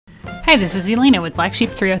Hi, this is Elena with Black Sheep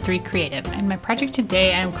 303 Creative, and my project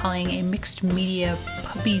today I'm calling a mixed media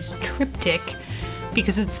puppies triptych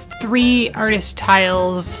because it's 3 artist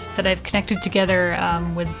tiles that I've connected together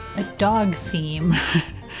with a dog theme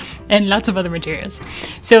and lots of other materials.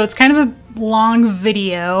 So it's kind of a long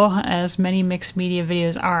video, as many mixed media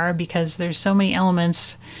videos are, because there's so many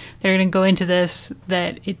elements that are going to go into this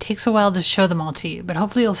that it takes a while to show them all to you. But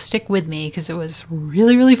hopefully you'll stick with me because it was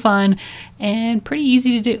really fun and pretty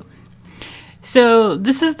easy to do. So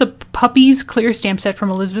this is the Puppies clear stamp set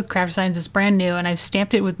from Elizabeth Craft Designs. It's brand new, and I've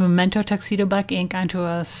stamped it with Memento Tuxedo black ink onto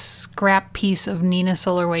a scrap piece of Neenah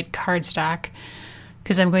Solar White cardstock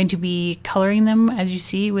because I'm going to be coloring them, as you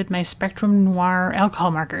see, with my Spectrum Noir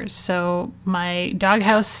alcohol markers. So my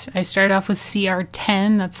doghouse, I started off with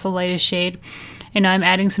CR10, that's the lightest shade, and now I'm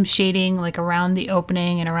adding some shading like around the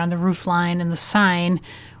opening and around the roof line and the sign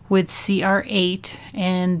with CR8,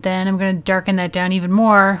 and then I'm going to darken that down even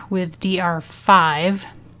more with DR5,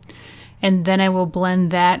 and then I will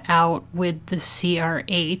blend that out with the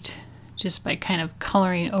CR8 just by kind of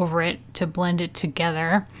coloring over it to blend it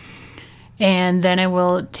together. And then I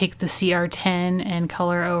will take the CR10 and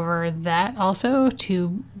color over that also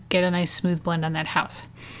to get a nice smooth blend on that house.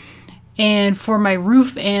 And for my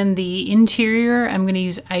roof and the interior, I'm going to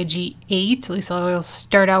use IG8. At least I will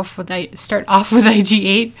start off with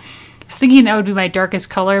IG8. I was thinking that would be my darkest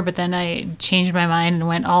color, but then I changed my mind and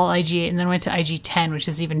went all IG8 and then went to IG10, which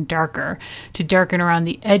is even darker, to darken around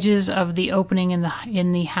the edges of the opening in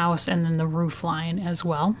the house and then the roof line as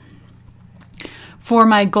well. For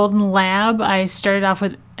my Golden Lab, I started off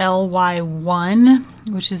with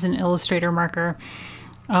LY1, which is an Illustrator marker,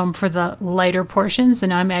 for the lighter portions,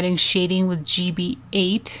 and now I'm adding shading with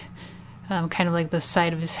GB8, kind of like the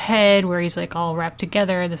side of his head where he's like all wrapped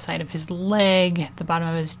together, the side of his leg, the bottom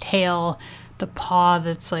of his tail, the paw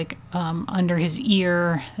that's like under his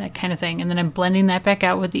ear, that kind of thing. And then I'm blending that back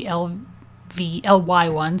out with the LY1.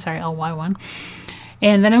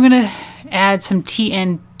 And then I'm going to add some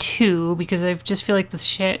TN2 because I just feel like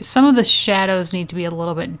some of the shadows need to be a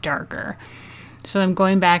little bit darker. So I'm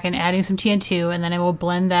going back and adding some TN2, and then I will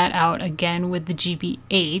blend that out again with the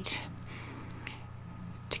GB8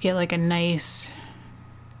 to get like a nice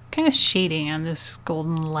kind of shading on this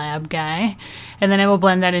Golden Lab guy. And then I will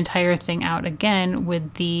blend that entire thing out again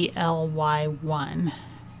with the LY1.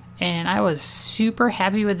 And I was super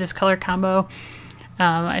happy with this color combo.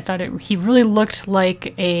 I thought he really looked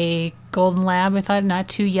like a Golden Lab. I thought not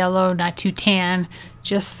too yellow, not too tan,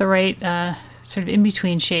 just the right sort of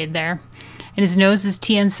in-between shade there. And his nose is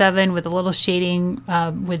TN7 with a little shading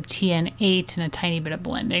with TN8 and a tiny bit of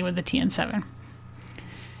blending with the TN7.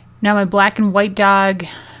 Now my black and white dog,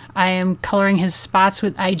 I am coloring his spots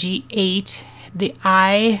with IG8. The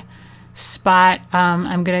eye spot,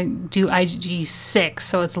 I'm going to do IG6,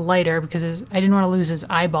 so it's lighter because I didn't want to lose his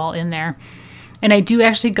eyeball in there. And I do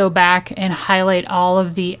actually go back and highlight all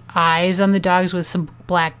of the eyes on the dogs with some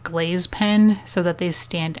black glaze pen so that they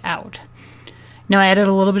stand out. Now I added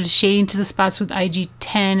a little bit of shading to the spots with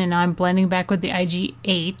IG10, and now I'm blending back with the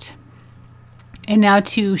IG8. And now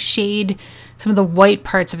to shade some of the white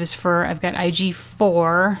parts of his fur, I've got IG4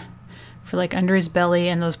 for like under his belly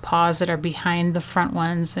and those paws that are behind the front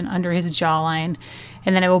ones and under his jawline.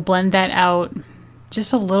 And then I will blend that out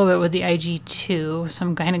just a little bit with the IG2. So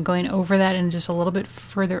I'm kind of going over that and just a little bit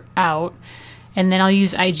further out. And then I'll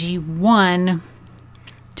use IG1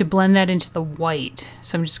 to blend that into the white.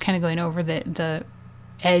 So I'm just kind of going over the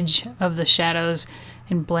edge of the shadows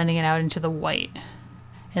and blending it out into the white.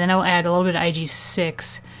 And then I'll add a little bit of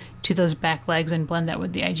IG6 to those back legs and blend that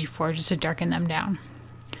with the IG4 just to darken them down.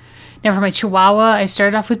 Now for my Chihuahua, I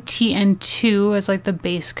started off with TN2 as like the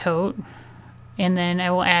base coat, and then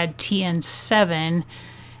I will add TN7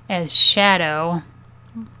 as shadow,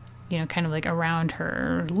 you know, kind of like around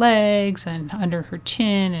her legs and under her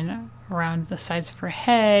chin and around the sides of her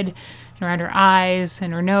head and around her eyes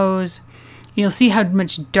and her nose. You'll see how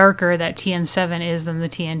much darker that TN7 is than the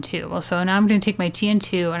TN2. Well, so now I'm going to take my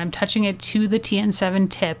TN2 and I'm touching it to the TN7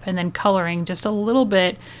 tip and then coloring just a little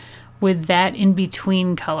bit with that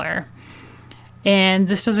in-between color. And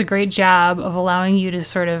this does a great job of allowing you to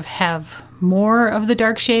sort of have more of the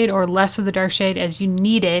dark shade or less of the dark shade as you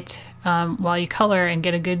need it while you color, and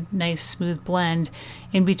get a good, nice, smooth blend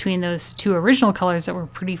in between those 2 original colors that were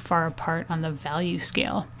pretty far apart on the value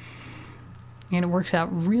scale. And it works out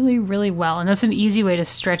really well. And that's an easy way to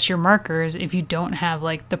stretch your markers if you don't have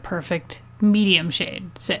like the perfect medium shade.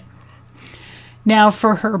 Sit. Now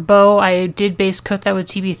for her bow, I did base coat that with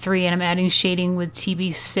TB3, and I'm adding shading with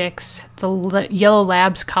TB6. The Yellow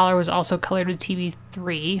Labs collar was also colored with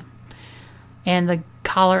TB3. And the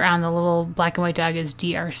collar on the little black and white dog is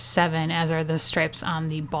DR7, as are the stripes on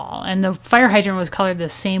the ball. And the fire hydrant was colored the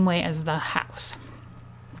same way as the house.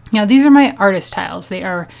 Now these are my artist tiles. They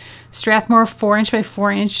are Strathmore 4" by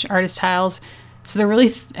 4" artist tiles. So they're really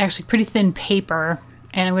actually pretty thin paper.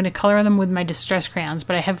 And I'm going to color them with my distress crayons,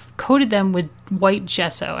 but I have coated them with white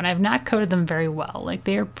gesso, and I've not coated them very well. Like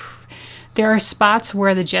there are spots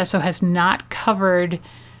where the gesso has not covered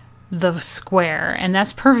the square, and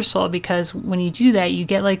that's purposeful because when you do that, you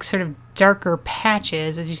get like sort of darker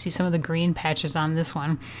patches, as you see some of the green patches on this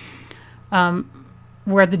one,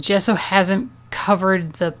 where the gesso hasn't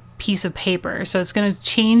covered the piece of paper. So it's going to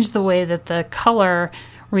change the way that the color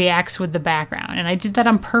reacts with the background. And I did that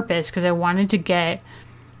on purpose because I wanted to get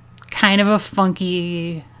kind of a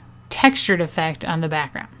funky textured effect on the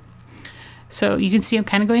background. So you can see I'm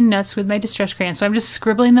kind of going nuts with my distress crayon. So I'm just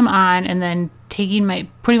scribbling them on and then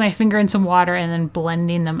putting my finger in some water and then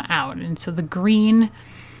blending them out. And so the green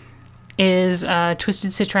is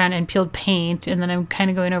twisted citron and peeled paint, and then I'm kind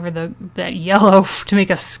of going over that yellow to make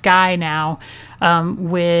a sky now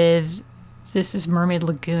with, this is Mermaid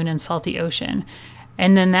Lagoon and Salty Ocean.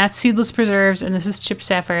 And then that's Seedless Preserves, and this is Chipped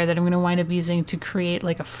Sapphire that I'm going to wind up using to create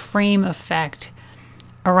like a frame effect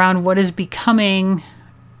around what is becoming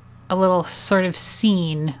a little sort of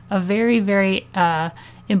scene, a very, very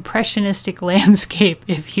impressionistic landscape,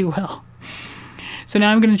 if you will. So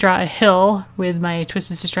now I'm going to draw a hill with my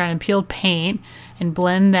Twisted Citron and peeled paint and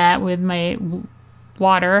blend that with my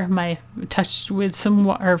water, my touch with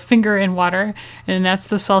some finger in water, and that's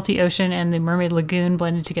the Salty Ocean and the Mermaid Lagoon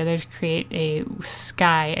blended together to create a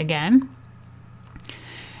sky again.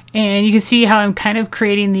 And you can see how I'm kind of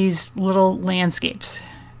creating these little landscapes.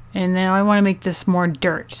 And now I want to make this more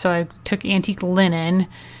dirt, so I took antique linen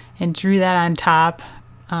and drew that on top,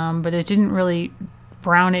 but it didn't really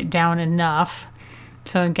brown it down enough.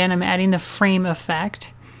 So again, I'm adding the frame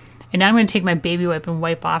effect. And now I'm going to take my baby wipe and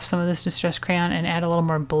wipe off some of this distress crayon and add a little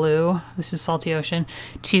more blue. This is Salty Ocean,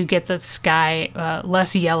 to get the sky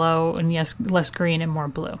less yellow and yes, less green and more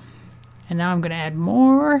blue. And now I'm going to add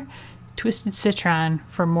more Twisted Citron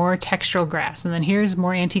for more textural grass. And then here's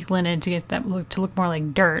more antique linen to get that to look more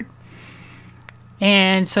like dirt.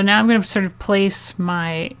 And so now I'm going to sort of place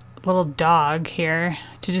my little dog here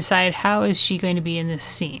to decide how is she going to be in this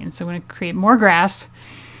scene. So I'm going to create more grass,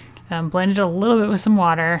 blend it a little bit with some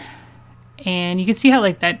water. And you can see how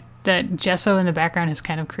like that gesso in the background has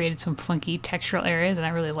kind of created some funky textural areas, and I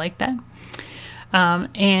really like that.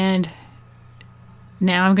 And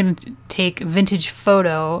now I'm going to take Vintage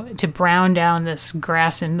Photo to brown down this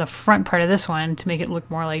grass in the front part of this one to make it look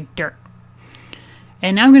more like dirt.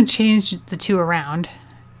 And now I'm going to change the two around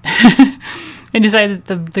and decide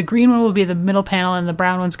that the green one will be the middle panel and the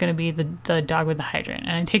brown one's going to be the dog with the hydrant.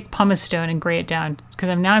 And I take pumice stone and gray it down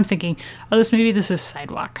because now I'm thinking, oh, maybe this is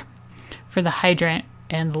sidewalk for the hydrant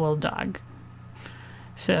and the little dog.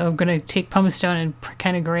 So I'm going to take pumice stone and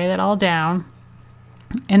kind of gray that all down.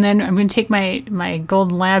 And then I'm going to take my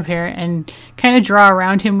golden lab here and kind of draw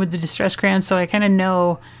around him with the distress crayon so I kind of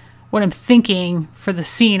know what I'm thinking for the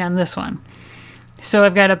scene on this one. So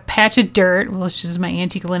I've got a patch of dirt, which is my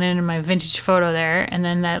antique linen and my Vintage Photo there, and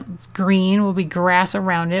then that green will be grass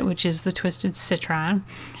around it, which is the Twisted Citron,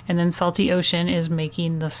 and then Salty Ocean is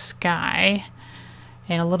making the sky,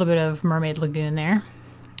 and a little bit of Mermaid Lagoon there.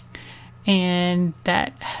 And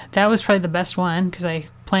that was probably the best one because I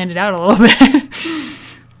planned it out a little bit.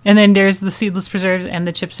 And then there's the Seedless Preserves and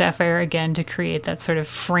the Chipped Sapphire again to create that sort of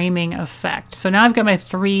framing effect. So now I've got my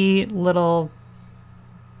three little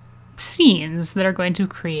scenes that are going to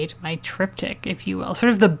create my triptych, if you will,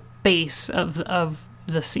 sort of the base of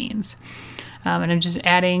the scenes. And I'm just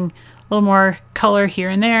adding a little more color here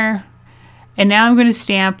and there. And now I'm going to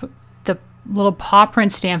stamp the little paw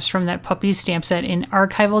print stamps from that Puppies stamp set in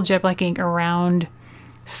archival jet black ink around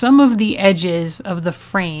some of the edges of the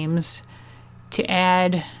frames to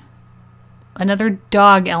add another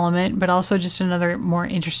dog element, but also just another more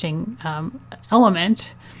interesting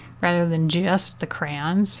element rather than just the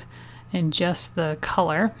crayons and just the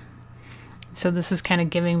color. So this is kind of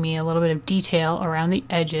giving me a little bit of detail around the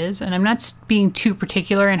edges, and I'm not being too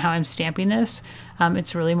particular in how I'm stamping this.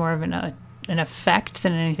 It's really more of an effect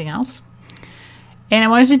than anything else. And I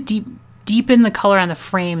wanted to deepen the color on the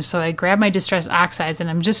frame, so I grabbed my Distress Oxides and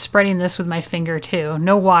I'm just spreading this with my finger too.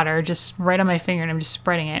 No water, just right on my finger, and I'm just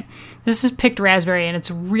spreading it. This is Picked Raspberry and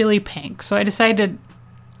it's really pink, so I decided to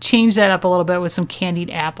change that up a little bit with some Candied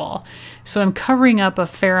Apple. So I'm covering up a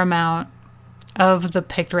fair amount of the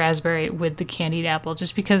Picked Raspberry with the Candied Apple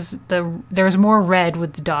just because there's more red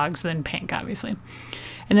with the dogs than pink, obviously.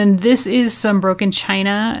 And then this is some Broken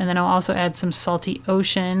China, and then I'll also add some Salty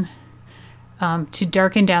Ocean to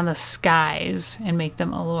darken down the skies and make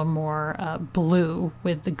them a little more blue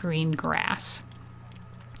with the green grass.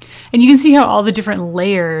 And you can see how all the different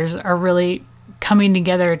layers are really coming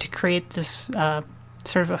together to create this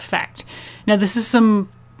sort of effect. Now this is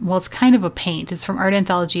well, it's kind of a paint. It's from Art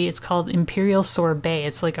Anthology. It's called Imperial Sorbet.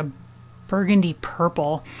 It's like a burgundy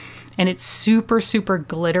purple, and it's super, super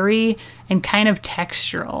glittery and kind of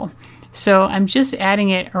textural. So I'm just adding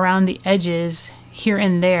it around the edges here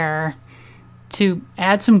and there to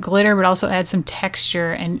add some glitter, but also add some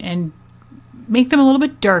texture and make them a little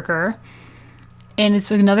bit darker. And it's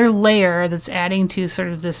another layer that's adding to sort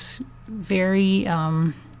of this very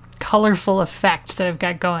colorful effect that I've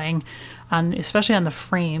got going on, especially on the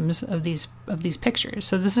frames of these pictures.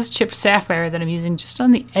 So this is chipped sapphire that I'm using just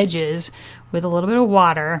on the edges with a little bit of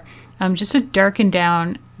water, just to darken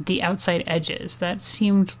down the outside edges. That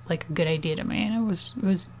seemed like a good idea to me, and it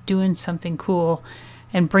was doing something cool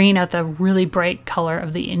and bringing out the really bright color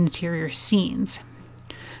of the interior scenes.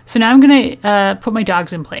 So now I'm going to put my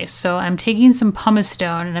dogs in place. So I'm taking some pumice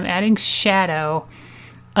stone and I'm adding shadow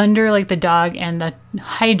under like the dog and the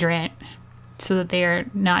hydrant so that they are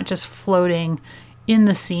not just floating in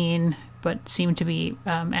the scene, but seem to be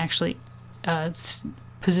actually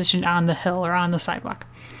positioned on the hill or on the sidewalk.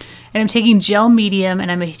 And I'm taking gel medium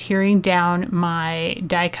and I'm adhering down my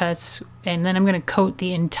die cuts, and then I'm going to coat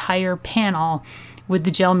the entire panel with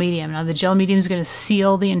the gel medium. Now the gel medium is going to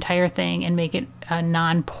seal the entire thing and make it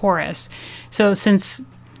non-porous. So since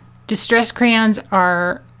distress crayons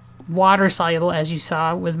are water soluble, as you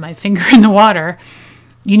saw with my finger in the water,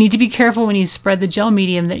 you need to be careful when you spread the gel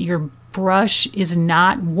medium that your brush is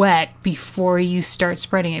not wet before you start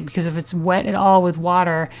spreading it, because if it's wet at all with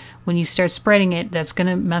water when you start spreading it, that's going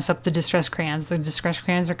to mess up the distress crayons. The distress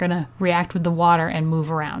crayons are going to react with the water and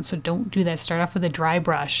move around. So don't do that. Start off with a dry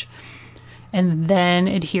brush and then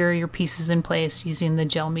adhere your pieces in place using the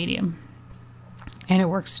gel medium. And it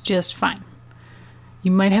works just fine.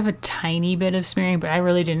 You might have a tiny bit of smearing, but I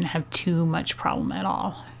really didn't have too much problem at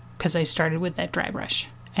all because I started with that dry brush.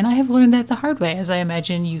 And I have learned that the hard way, as I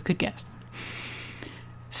imagine you could guess.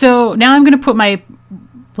 So now I'm going to put my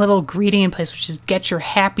little greeting in place, which is "Get Your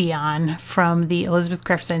Happy On" from the Elizabeth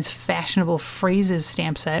Craft Design's Fashionable Phrases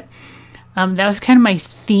stamp set. That was kind of my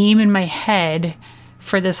theme in my head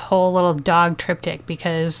for this whole little dog triptych,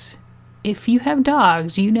 because if you have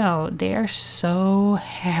dogs, you know they are so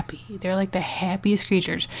happy. They're like the happiest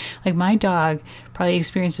creatures. Like my dog probably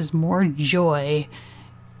experiences more joy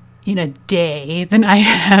in a day than I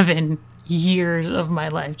have in years of my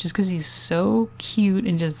life, just because he's so cute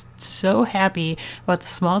and just so happy about the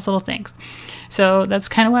smallest little things. So that's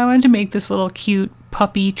kind of why I wanted to make this little cute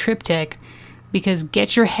puppy triptych, because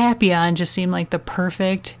 "Get Your Happy On" just seemed like the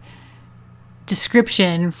perfect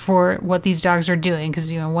description for what these dogs are doing,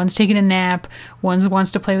 because, you know, one's taking a nap, one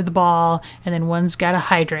wants to play with the ball, and then one's got a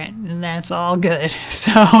hydrant, and that's all good.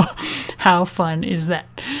 So how fun is that?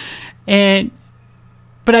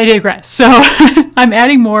 But I digress. So I'm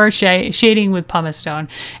adding more shading with pumice stone,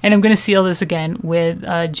 and I'm going to seal this again with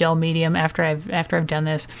gel medium after I've done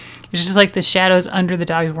this. It's just like the shadows under the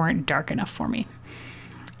dogs weren't dark enough for me.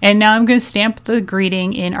 And now I'm going to stamp the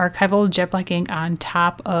greeting in archival jet black ink on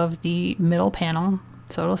top of the middle panel.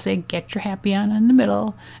 So it'll say "Get Your Happy On" in the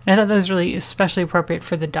middle. And I thought that was really especially appropriate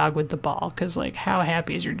for the dog with the ball, because, like, how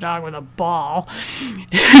happy is your dog with a ball?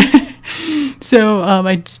 So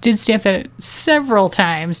I did stamp that several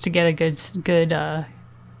times to get a good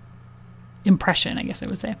impression, I guess I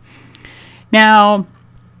would say. Now,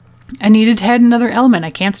 I needed to add another element.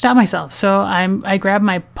 I can't stop myself. So I grabbed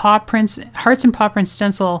my paw prints, Hearts and Paw Prints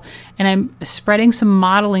stencil, and I'm spreading some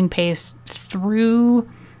modeling paste through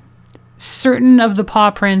certain of the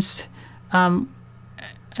paw prints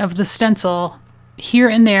of the stencil here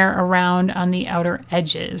and there around on the outer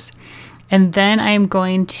edges. And then I'm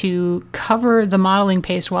going to cover the modeling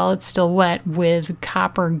paste while it's still wet with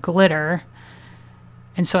copper glitter.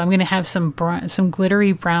 And so I'm going to have some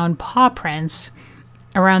glittery brown paw prints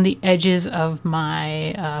around the edges of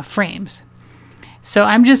my frames. So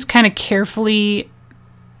I'm just kind of carefully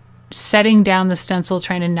setting down the stencil,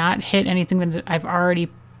 trying to not hit anything that I've already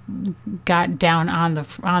got down on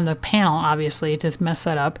the panel, obviously, to mess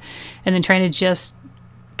that up, and then trying to just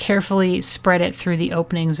carefully spread it through the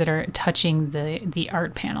openings that are touching the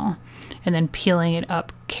art panel, and then peeling it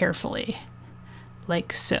up carefully,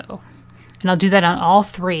 like so. And I'll do that on all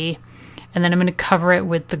three, and then I'm going to cover it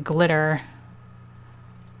with the glitter,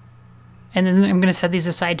 and then I'm going to set these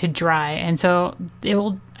aside to dry. And so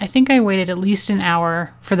I think I waited at least an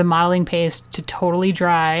hour for the modeling paste to totally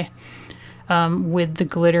dry. with the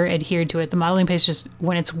glitter adhered to it. The modeling paste just,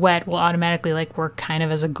 when it's wet, will automatically like work kind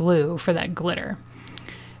of as a glue for that glitter.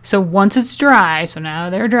 So once it's dry, so now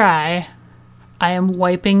they're dry, I am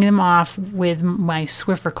wiping them off with my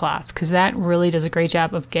Swiffer cloth because that really does a great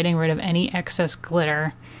job of getting rid of any excess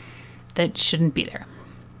glitter that shouldn't be there.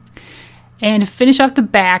 And to finish off the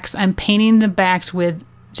backs, I'm painting the backs with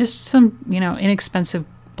just some, inexpensive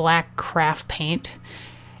black craft paint.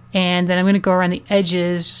 And then I'm going to go around the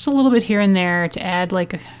edges just a little bit here and there to add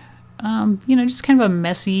like, just kind of a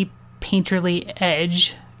messy painterly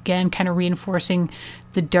edge. Again, kind of reinforcing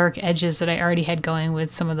the dark edges that I already had going with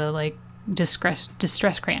some of the like distress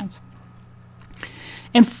crayons.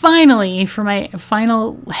 And finally, for my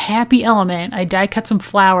final happy element, I die cut some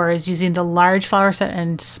flowers using the large flower set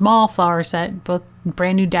and small flower set, both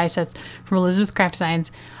brand new die sets from Elizabeth Craft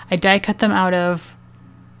Designs. I die cut them out of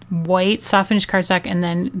white soft finish cardstock, and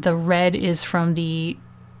then the red is from the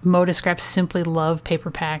Moda Scrap Simply Love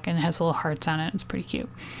paper pack, and it has little hearts on it. It's pretty cute.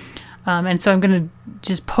 And so I'm going to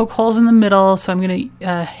just poke holes in the middle. So I'm going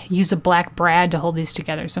to use a black brad to hold these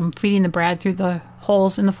together. So I'm feeding the brad through the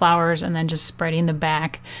holes in the flowers and then just spreading the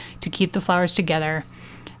back to keep the flowers together.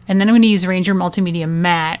 And then I'm going to use Ranger Multimedia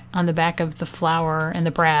Matte on the back of the flower and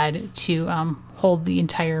the brad to hold the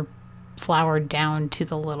entire flower down to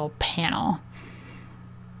the little panel.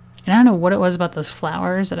 And I don't know what it was about those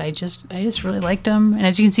flowers that I just really liked them. And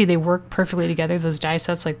as you can see, they work perfectly together. Those die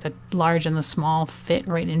sets, like the large and the small, fit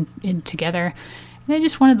right in together. And I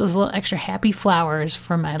just wanted those little extra happy flowers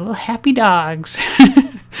for my little happy dogs.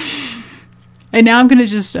 And now I'm going to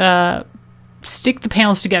just stick the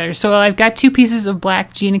panels together. So I've got 2 pieces of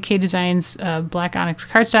black Gina K Designs black onyx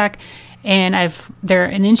cardstock. And they're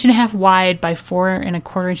 1.5 inches wide by 4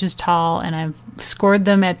 1/4 inches tall, and I've scored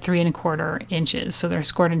them at 3 1/4 inches, so they're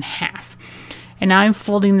scored in half. And now I'm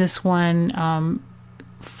folding this one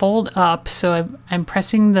fold up, so I'm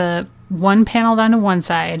pressing the one panel down to one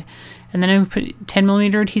side, and then I put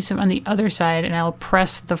 10mm adhesive on the other side, and I'll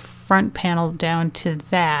press the front panel down to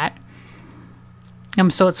that.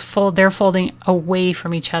 So it's they're folding away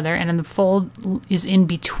from each other, and then the fold is in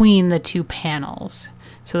between the 2 panels,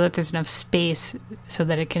 so that there's enough space so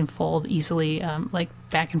that it can fold easily, like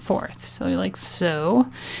back and forth. So like so.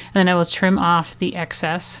 And then I will trim off the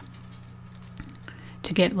excess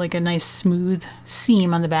to get like a nice smooth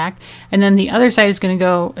seam on the back. And then the other side is going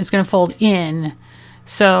to fold in.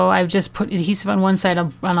 So I've just put adhesive on one side,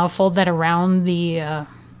 and I'll fold that around the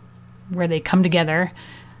where they come together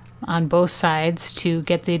on both sides to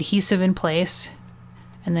get the adhesive in place,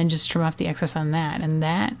 and then just trim off the excess on that. And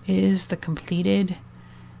that is the completed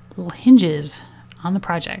little hinges on the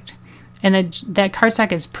project. And that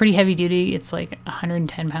cardstock is pretty heavy duty. It's like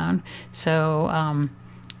 110 pound. So I'm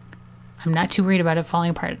not too worried about it falling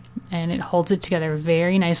apart, and it holds it together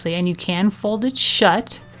very nicely. And you can fold it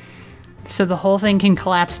shut, so the whole thing can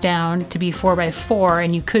collapse down to be 4x4,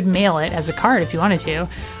 and you could mail it as a card if you wanted to,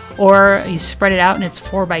 or you spread it out and it's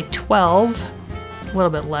 4x12, a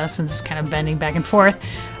little bit less since it's kind of bending back and forth,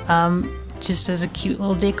 just as a cute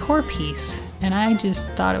little decor piece. And I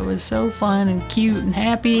just thought it was so fun and cute and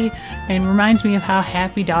happy, and reminds me of how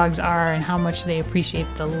happy dogs are and how much they appreciate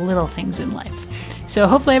the little things in life. So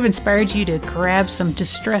hopefully I've inspired you to grab some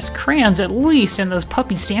distress crayons, at least in those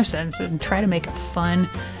puppy stamp sets, and try to make a fun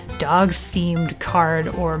dog-themed card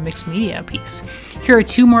or mixed media piece. Here are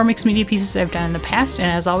 2 more mixed media pieces I've done in the past,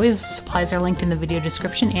 and as always, supplies are linked in the video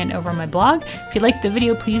description and over on my blog. If you liked the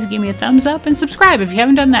video, please give me a thumbs up and subscribe if you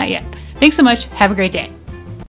haven't done that yet. Thanks so much. Have a great day.